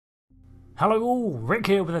Hello all, Rick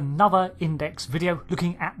here with another Index video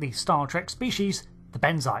looking at the Star Trek species, the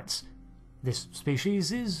Benzites. This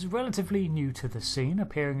species is relatively new to the scene,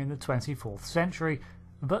 appearing in the 24th century,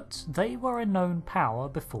 but they were a known power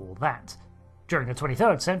before that. During the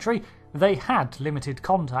 23rd century, they had limited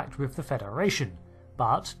contact with the Federation,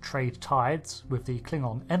 but trade tides with the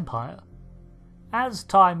Klingon Empire. As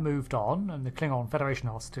time moved on and the Klingon Federation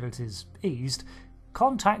hostilities eased,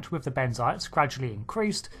 contact with the Benzites gradually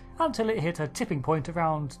increased until it hit a tipping point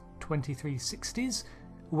around 2360s,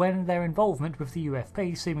 when their involvement with the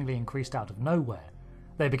UFP seemingly increased out of nowhere.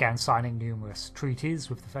 They began signing numerous treaties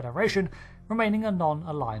with the Federation, remaining a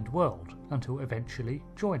non-aligned world, until eventually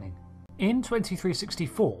joining. In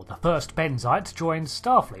 2364, the first Benzite joined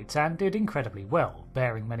Starfleet and did incredibly well,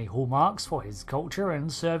 bearing many hallmarks for his culture and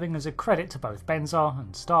serving as a credit to both Benzar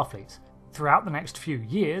and Starfleet. Throughout the next few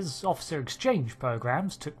years, officer exchange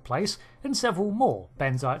programs took place, and several more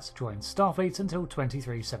Benzites joined Starfleet until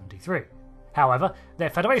 2373. However, their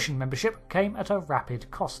Federation membership came at a rapid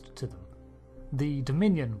cost to them. The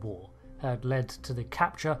Dominion War had led to the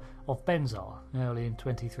capture of Benzar early in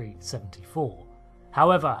 2374.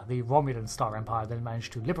 However, the Romulan Star Empire then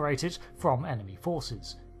managed to liberate it from enemy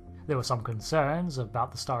forces. There were some concerns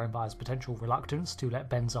about the Star Empire's potential reluctance to let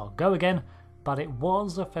Benzar go again, but it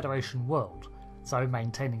was a Federation world, so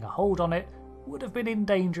maintaining a hold on it would have been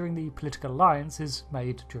endangering the political alliances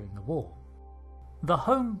made during the war. The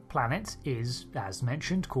home planet is, as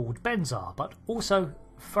mentioned, called Benzar, but also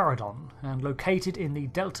Faradon, and located in the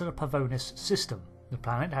Delta Pavonis system. The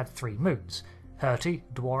planet had 3 moons, Hertie,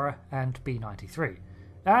 Dwara and B93,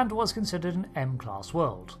 and was considered an M-class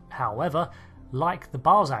world. However, like the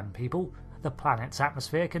Barzan people, the planet's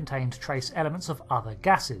atmosphere contained trace elements of other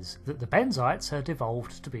gases that the Benzites had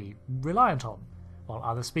evolved to be reliant on, while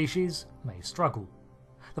other species may struggle.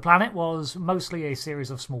 The planet was mostly a series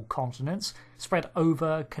of small continents spread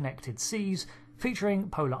over connected seas, featuring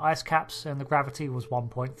polar ice caps, and the gravity was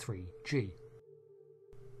 1.3 g.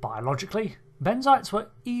 Biologically, Benzites were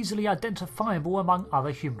easily identifiable among other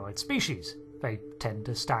humanoid species. They tend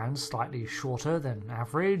to stand slightly shorter than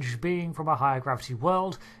average, being from a higher gravity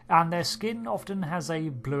world, and their skin often has a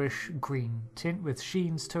bluish-green tint with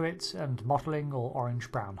sheens to it and mottling or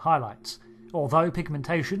orange-brown highlights, although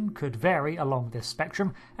pigmentation could vary along this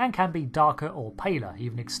spectrum and can be darker or paler,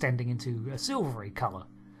 even extending into a silvery colour,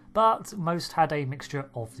 but most had a mixture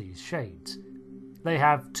of these shades. They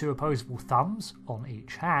have 2 opposable thumbs on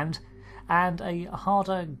each hand, and a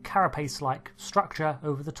harder carapace-like structure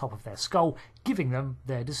over the top of their skull, giving them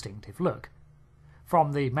their distinctive look.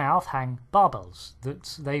 From the mouth hang barbels that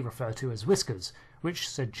they refer to as whiskers, which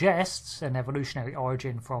suggests an evolutionary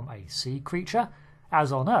origin from a sea creature,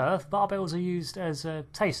 as on Earth barbels are used as a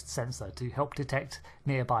taste sensor to help detect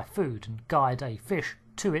nearby food and guide a fish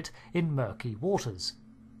to it in murky waters.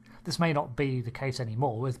 This may not be the case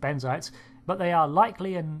anymore with Benzites, but they are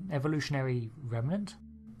likely an evolutionary remnant.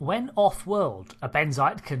 When off-world, a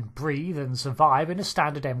Benzite can breathe and survive in a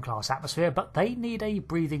standard M-class atmosphere, but they need a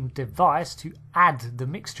breathing device to add the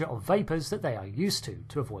mixture of vapours that they are used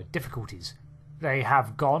to avoid difficulties. They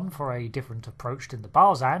have gone for a different approach than the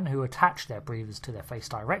Barzan, who attach their breathers to their face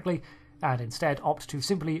directly, and instead opt to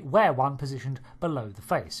simply wear one positioned below the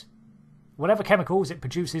face. Whatever chemicals it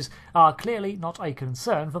produces are clearly not a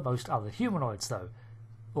concern for most other humanoids though,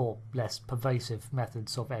 or less pervasive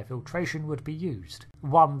methods of air filtration would be used,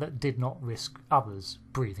 one that did not risk others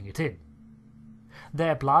breathing it in.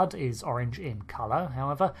 Their blood is orange in colour,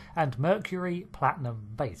 however, and mercury platinum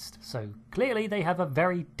based, so clearly they have a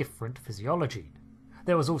very different physiology.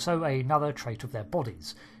 There was also another trait of their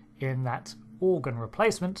bodies, in that organ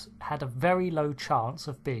replacement had a very low chance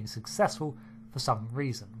of being successful for some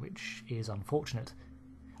reason, which is unfortunate.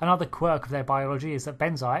 Another quirk of their biology is that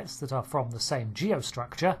Benzites that are from the same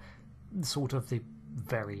geostructure, sort of the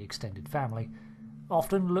very extended family,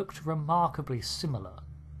 often looked remarkably similar.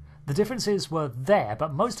 The differences were there,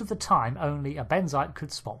 but most of the time only a Benzite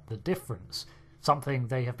could spot the difference, something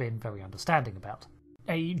they have been very understanding about.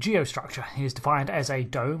 A geostructure is defined as a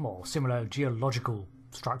dome or similar geological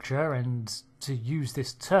structure, and to use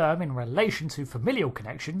this term in relation to familial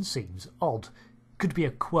connections seems odd. Could be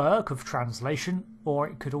a quirk of translation, or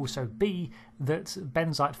it could also be that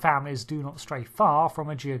Benzite families do not stray far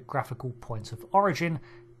from a geographical point of origin,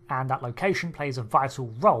 and that location plays a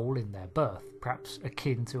vital role in their birth, perhaps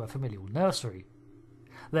akin to a familial nursery.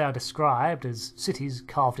 They are described as cities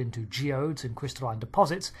carved into geodes and crystalline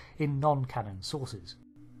deposits in non-canon sources.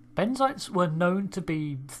 Benzites were known to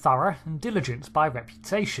be thorough and diligent by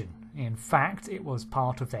reputation, In fact, it was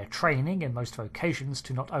part of their training in most vocations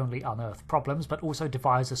to not only unearth problems but also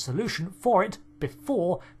devise a solution for it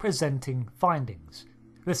before presenting findings.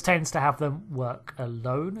 This tends to have them work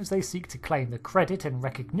alone as they seek to claim the credit and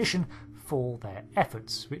recognition for their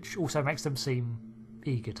efforts, which also makes them seem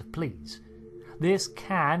eager to please. This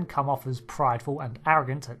can come off as prideful and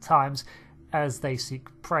arrogant at times, as they seek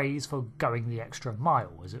praise for going the extra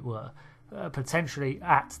mile, as it were, potentially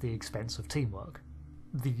at the expense of teamwork.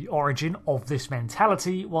 The origin of this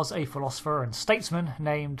mentality was a philosopher and statesman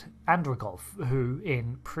named Androgov, who,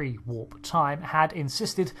 in pre-warp time, had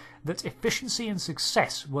insisted that efficiency and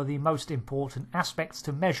success were the most important aspects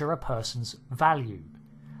to measure a person's value.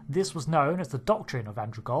 This was known as the doctrine of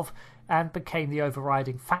Androgov and became the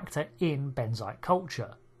overriding factor in Benzite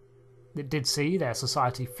culture. It did see their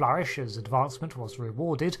society flourish as advancement was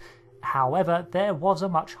rewarded. However, there was a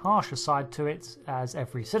much harsher side to it, as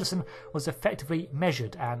every citizen was effectively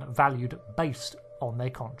measured and valued based on their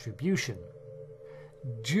contribution.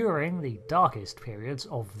 During the darkest periods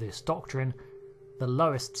of this doctrine, the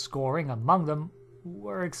lowest scoring among them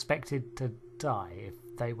were expected to die if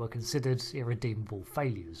they were considered irredeemable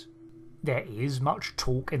failures. There is much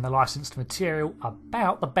talk in the licensed material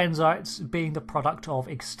about the Benzites being the product of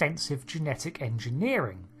extensive genetic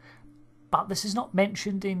engineering, but this is not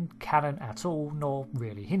mentioned in canon at all, nor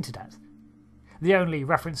really hinted at. The only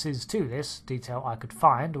references to this detail I could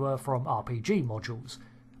find were from RPG modules,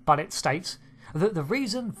 but it states that the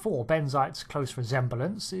reason for Benzites' close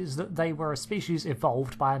resemblance is that they were a species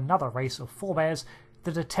evolved by another race of forebears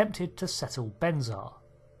that attempted to settle Benzar.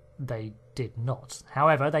 They did not.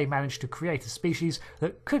 However, they managed to create a species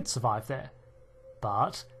that could survive there,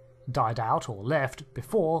 but died out or left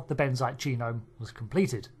before the Benzite genome was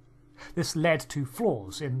completed. This led to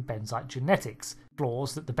flaws in Benzite genetics,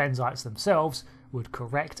 flaws that the Benzites themselves would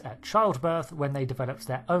correct at childbirth when they developed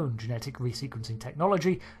their own genetic resequencing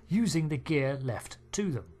technology using the gear left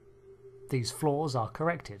to them. These flaws are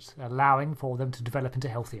corrected, allowing for them to develop into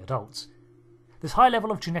healthy adults. This high level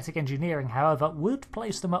of genetic engineering, however, would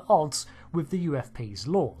place them at odds with the UFP's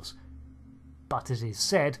laws. But it is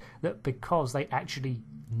said that because they actually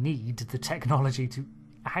need the technology to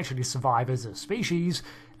actually survive as a species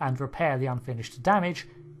and repair the unfinished damage,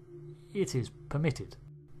 it is permitted.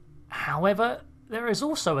 However, there is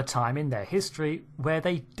also a time in their history where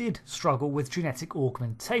they did struggle with genetic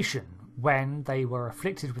augmentation, when they were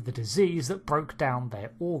afflicted with a disease that broke down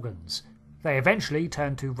their organs. They eventually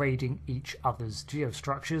turned to raiding each other's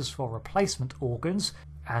geostructures for replacement organs,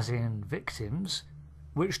 as in victims,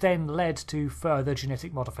 which then led to further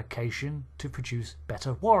genetic modification to produce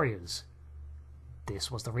better warriors. This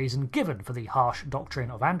was the reason given for the harsh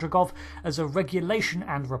doctrine of Androgov as a regulation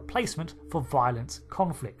and replacement for violent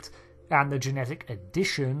conflict, and the genetic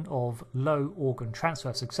addition of low organ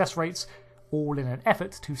transfer success rates, all in an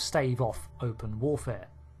effort to stave off open warfare.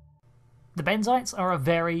 The Benzites are a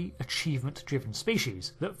very achievement-driven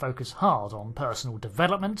species that focus hard on personal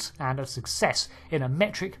development and a success in a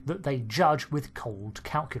metric that they judge with cold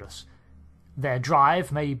calculus. Their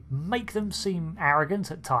drive may make them seem arrogant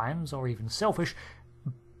at times or even selfish,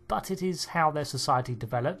 but it is how their society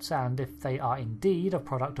develops, and if they are indeed a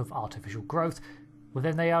product of artificial growth, well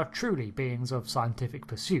then they are truly beings of scientific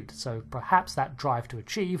pursuit, so perhaps that drive to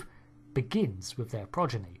achieve begins with their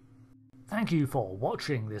progeny. Thank you for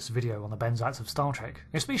watching this video on the Benzites of Star Trek,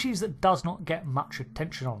 a species that does not get much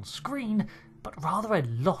attention on screen, but rather a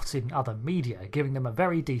lot in other media, giving them a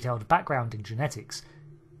very detailed background in genetics.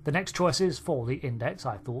 The next choices for the index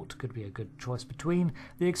I thought could be a good choice between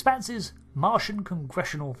The Expanse's Martian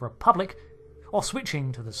Congressional Republic, or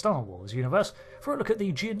switching to the Star Wars universe for a look at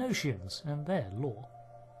the Geonosians and their lore.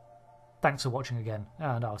 Thanks for watching again,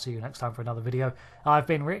 and I'll see you next time for another video. I've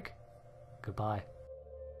been Rick. Goodbye.